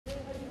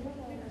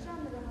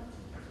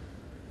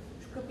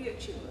Bir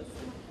açayım olsun.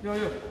 Yok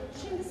yok.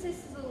 Şimdi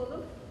sessiz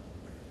olalım.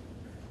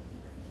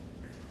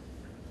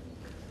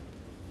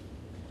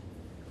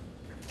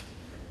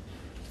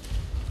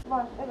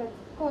 Var, evet.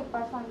 Covid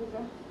başlangıcı.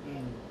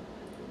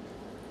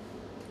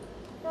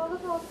 Yolda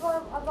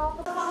soğutma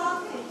azaltı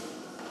falan değil.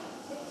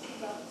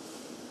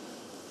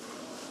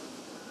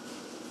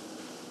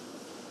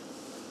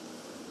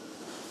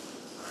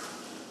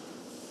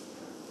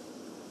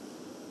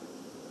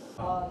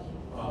 Tamamdır.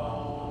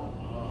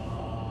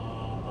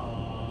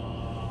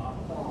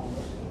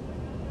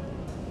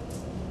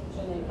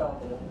 Çeneyi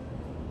kaldırın.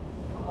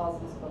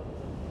 Ağzınızı kapatın.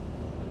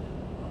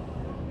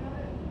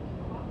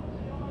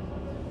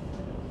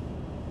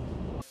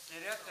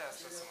 Geriatri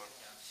hastası mı?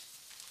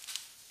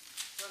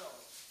 Şöyle olur.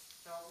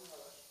 Kağıdını da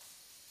ver.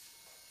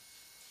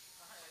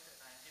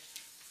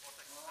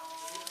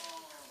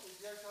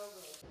 Diğer kağıdı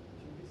da ver.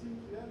 Şimdi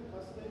bizimkiler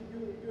hastayı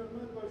görür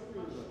görmez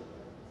başlıyorlar.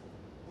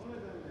 O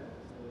nedenle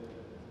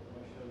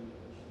başarılı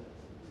işler.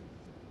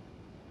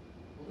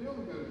 Oluyor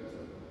mu görüntü?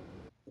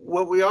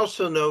 What we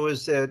also know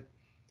is that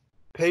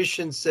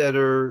patients that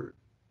are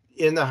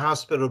in the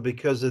hospital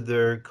because of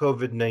their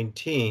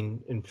COVID-19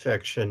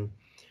 infection,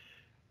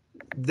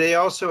 they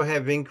also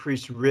have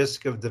increased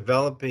risk of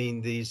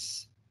developing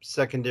these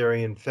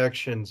secondary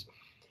infections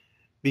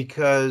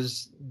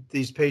because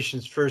these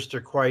patients first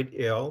are quite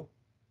ill,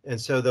 and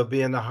so they'll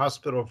be in the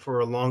hospital for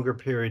a longer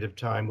period of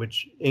time,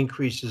 which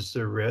increases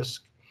their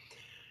risk.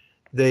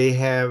 They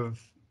have,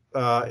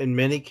 in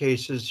many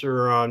cases,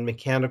 are on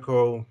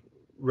mechanical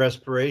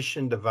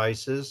respiration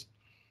devices,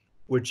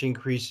 which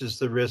increases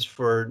the risk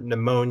for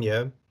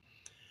pneumonia.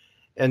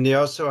 And they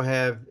also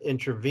have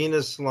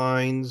intravenous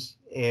lines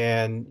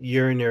and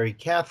urinary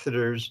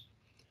catheters,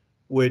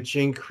 which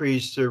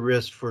increase the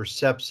risk for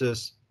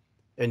sepsis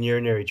and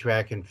urinary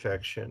tract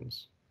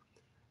infections.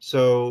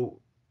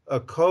 So a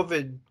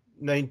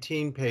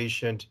COVID-19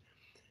 patient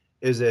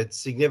is at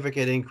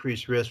significant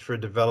increased risk for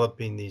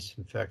developing these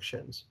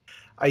infections.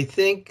 I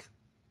think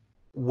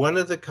one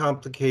of the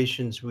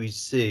complications we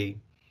see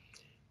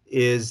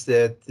is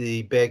that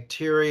the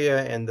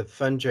bacteria and the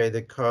fungi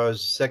that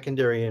cause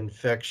secondary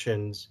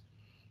infections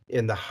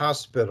in the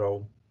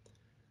hospital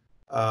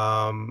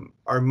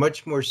are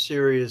much more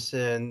serious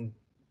than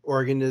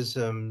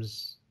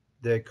organisms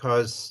that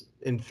cause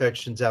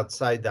infections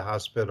outside the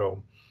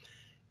hospital.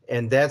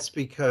 And that's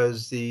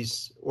because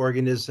these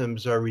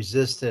organisms are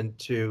resistant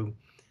to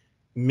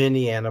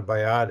many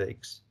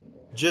antibiotics.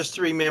 Just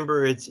to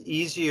remember, it's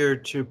easier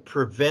to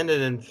prevent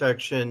an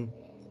infection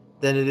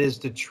than it is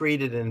to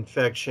treat an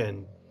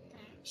infection.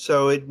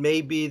 So it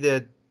may be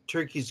that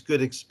Turkey's good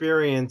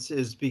experience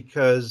is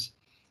because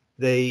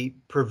they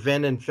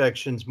prevent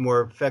infections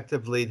more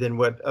effectively than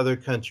what other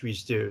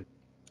countries do.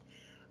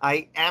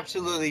 I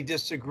absolutely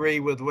disagree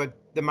with what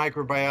the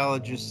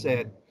microbiologist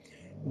said.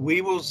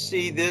 We will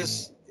see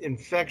this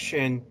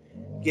infection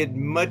get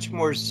much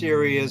more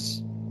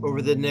serious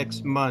over the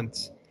next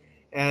months.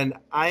 And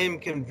I am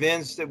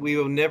convinced that we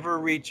will never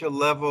reach a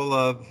level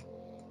of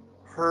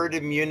herd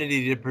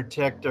immunity to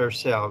protect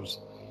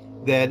ourselves,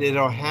 that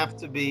it'll have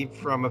to be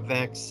from a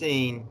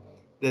vaccine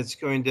that's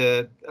going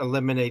to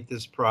eliminate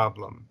this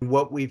problem.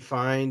 What we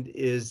find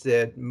is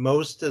that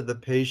most of the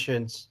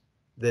patients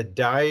that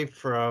die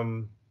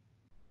from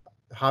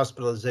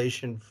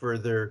hospitalization for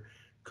their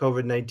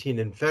COVID-19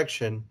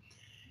 infection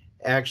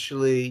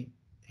actually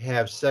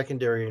have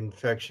secondary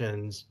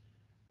infections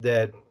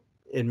that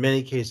in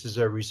many cases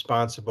are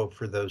responsible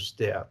for those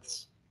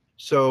deaths.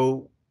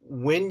 So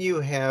when you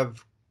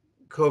have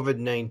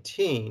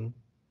COVID-19,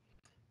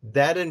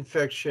 that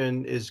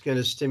infection is going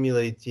to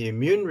stimulate the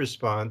immune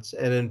response.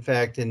 And in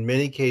fact, in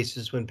many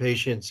cases, when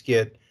patients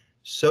get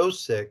so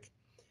sick,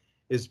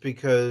 it's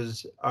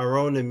because our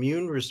own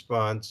immune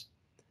response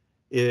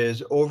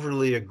is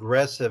overly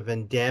aggressive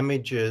and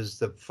damages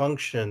the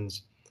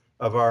functions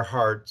of our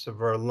hearts, of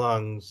our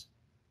lungs,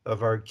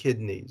 of our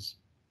kidneys.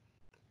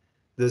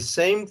 The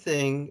same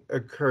thing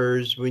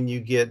occurs when you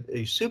get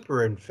a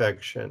super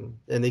infection.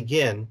 And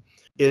again,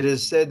 it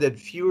is said that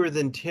fewer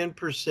than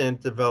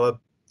 10%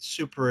 develop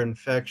super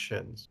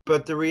infections.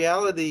 But the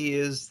reality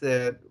is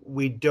that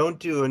we don't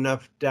do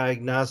enough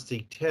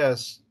diagnostic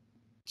tests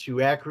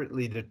to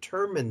accurately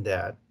determine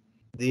that.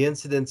 The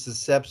incidence of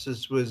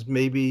sepsis was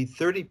maybe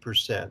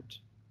 30%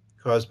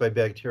 caused by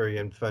bacteria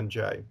and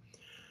fungi.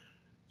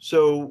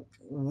 So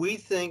we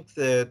think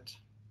that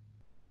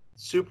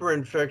super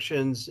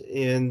infections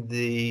in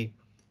the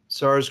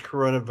SARS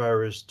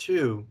coronavirus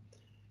 2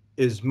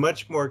 is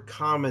much more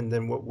common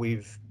than what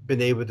we've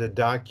been able to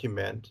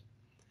document,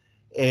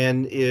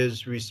 and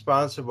is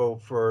responsible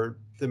for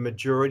the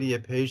majority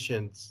of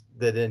patients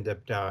that end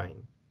up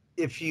dying.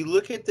 If you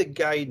look at the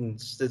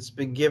guidance that's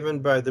been given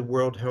by the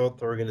World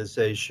Health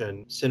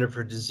Organization, Center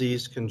for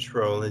Disease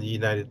Control in the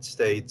United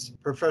States,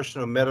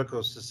 professional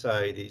medical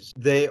societies,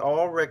 they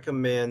all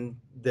recommend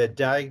that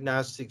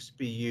diagnostics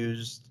be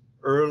used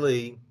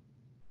early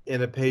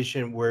in a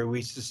patient where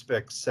we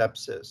suspect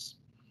sepsis.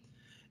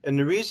 And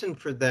the reason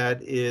for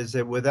that is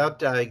that without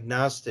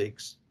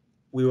diagnostics,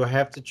 we will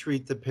have to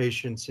treat the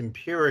patients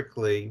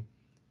empirically,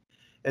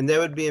 And that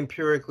would be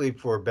empirically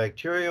for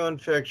bacterial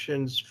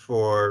infections,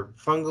 for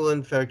fungal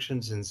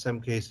infections, in some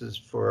cases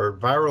for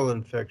viral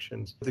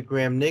infections. The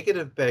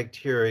gram-negative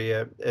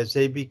bacteria, as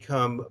they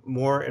become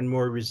more and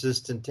more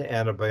resistant to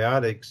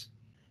antibiotics,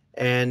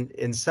 and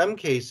in some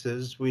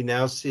cases, we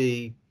now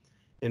see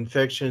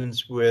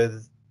infections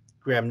with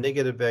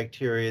gram-negative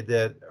bacteria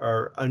that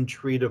are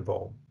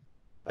untreatable.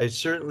 I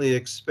certainly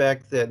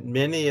expect that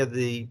many of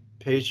the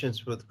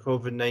patients with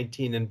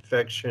COVID-19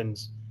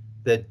 infections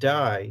that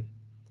die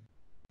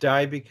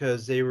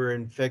because they were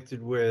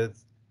infected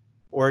with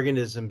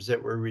organisms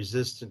that were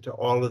resistant to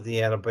all of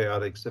the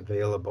antibiotics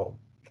available.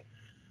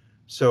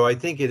 So I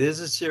think it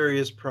is a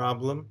serious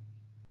problem.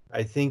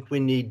 I think we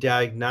need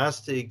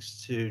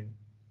diagnostics to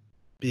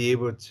be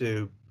able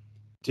to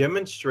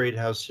demonstrate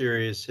how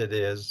serious it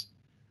is,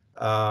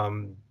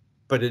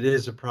 but it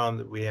is a problem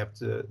that we have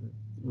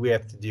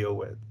to deal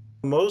with.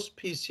 Most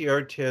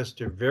PCR tests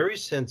are very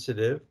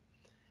sensitive,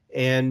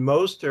 and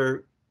most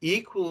are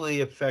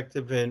equally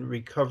effective in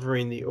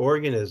recovering the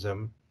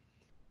organism.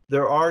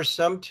 There are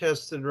some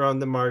tests that are on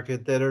the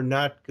market that are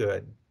not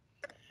good.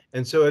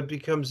 And so it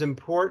becomes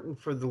important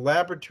for the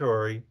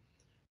laboratory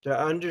to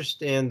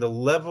understand the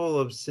level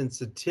of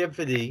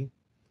sensitivity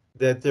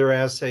that their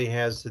assay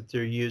has that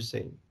they're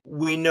using.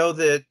 We know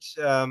that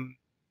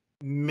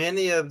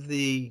many of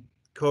the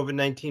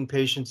COVID-19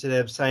 patients that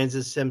have signs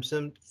and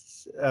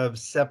symptoms of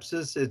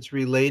sepsis, it's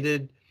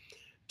related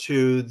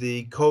to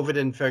the COVID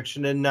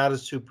infection and not a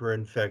super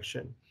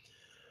infection.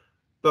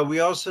 But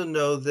we also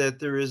know that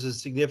there is a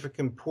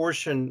significant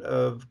portion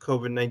of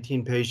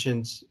COVID-19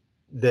 patients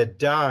that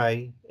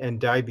die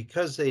and die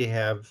because they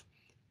have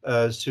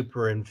a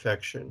super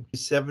infection.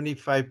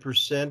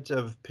 75%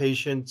 of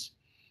patients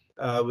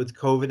with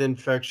COVID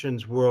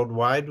infections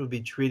worldwide will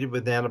be treated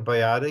with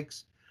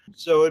antibiotics.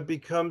 So it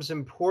becomes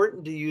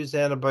important to use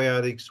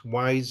antibiotics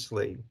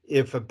wisely.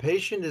 If a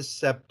patient is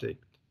septic,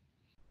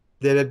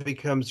 then it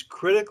becomes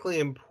critically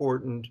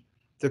important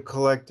to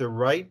collect the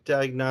right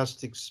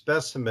diagnostic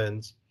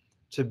specimens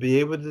to be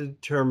able to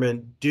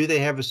determine, do they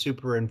have a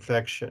super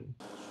infection?